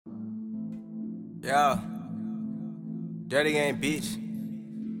Yeah, dirty game, bitch.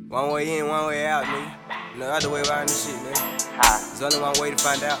 One way in, one way out, nigga. No other way around this shit, nigga. There's only one way to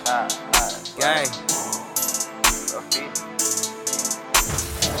find out. Gang.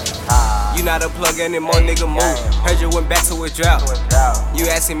 You not a plug anymore, nigga, move. Heard you went back to a drought. You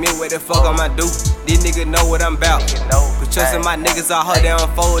asking me what the fuck I'ma do? These niggas know what I'm about. Put trust in my niggas, I hope they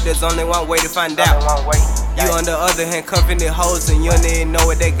unfold. There's only one way to find out. You on the other hand cuffing the hoes and you don't even know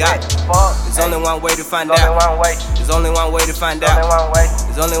what they got. There's only one way to find out. There's only one way to find out.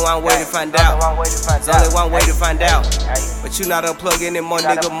 There's only one way to find out. There's only one way to find out. But you not a plug anymore,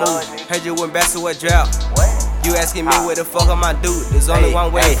 nigga, move. Heard you went back to a drought. You asking me what the fuck I'ma do? There's only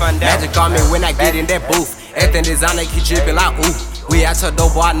one way to find out. Magic on me when I get in that booth. Everything designer keep dripping like ooh. We out your door,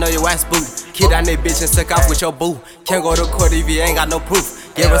 boy, I know your ass boot. Kid on that bitch and suck off with your boo. Can't go to court if you ain't got no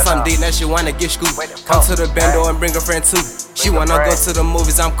proof. Give her some dick, now she wanna get scooped. Come to the bando and bring a friend too. She wanna go to the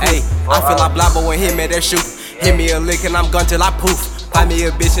movies, I'm cool. I feel like Blabber when he made that shoot. Hit me a lick and I'm gone till I poof. Find me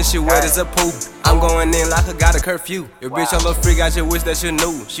a bitch and she wet as a poop. I'm going in like I got a curfew. Your bitch a little freak, I just wish that you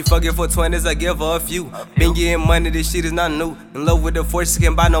knew. She fucking for 20s, I give her a few. Been getting money, this shit is not new. In love with the force, she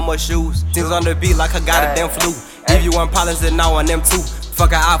can buy no more shoes. Things on the beat like I got a damn flu. Give you one problems and now on them two.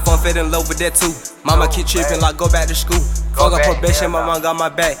 Fuck an iPhone, fell in love with that too. Mama keep tripping like go back to school. Fuck up probation, my mom got my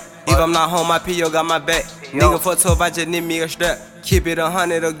back. If I'm not home, my PO got my back. Nigga for 12, I just need me a strap. Keep it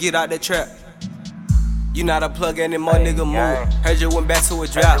 100 or get out the trap. You not a plug anymore, nigga, move. Heard you went back to a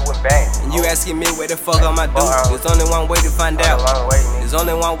drought. And you asking me what the fuck I'ma do? There's only one way to find out. There's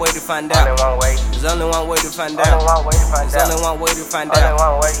only one way to find out. There's only one way to find out. There's only one way to find out.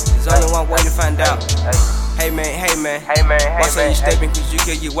 There's only one way to find out. Hey man, watch how you stepping cause you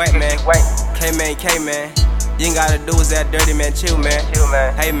can get wet, man. K-man, you ain't gotta do is that dirty, man, chill, man.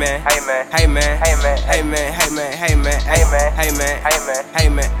 Hey man,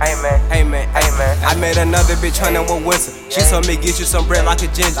 I met another bitch hunting with winter. She told me get you some bread like a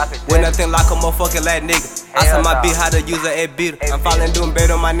ginger. With nothing like a motherfucking lad nigga. I said my beat how to use her at beater. I'm falling doing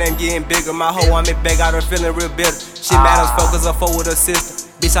better, my name getting bigger. My hoe want me back, got her feeling real bitter. She mad as fuck cause I fuck with her sister.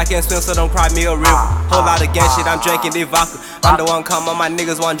 Bitch, I can't swim, so don't cry me a river. Whole lot of gang shit, I'm drinking this vodka. I'm the one calm, all my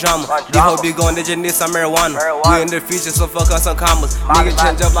niggas want drama. These hoes be going, they just need some marijuana. We in the future, so fuck on some commas. Niggas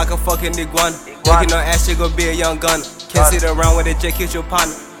change up like a fucking iguana. Making no ass shit, gon' be a young gunner. Can't sit around with it, just kiss your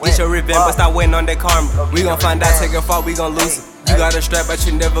partner. Get your revenge, but stop waiting on that karma. We gon' find out, take a fall, we gon' lose it. You got a strap, but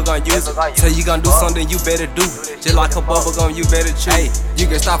you never gon' use it. So you gon' do something, you better do. Just like a bubble gum, you better chew. You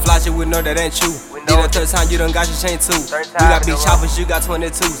can stop flashing, we know that ain't you. Did a third time, you done got your chain too. We got big choppers, you got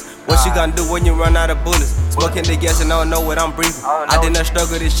 22s. What you gonna do when you run out of bullets? Smoking the gas and I don't know what I'm breathing. I did not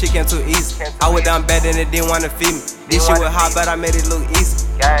struggle, this shit came too easy. I was down bad and it didn't wanna feed me. This shit was hot, but I made it look easy.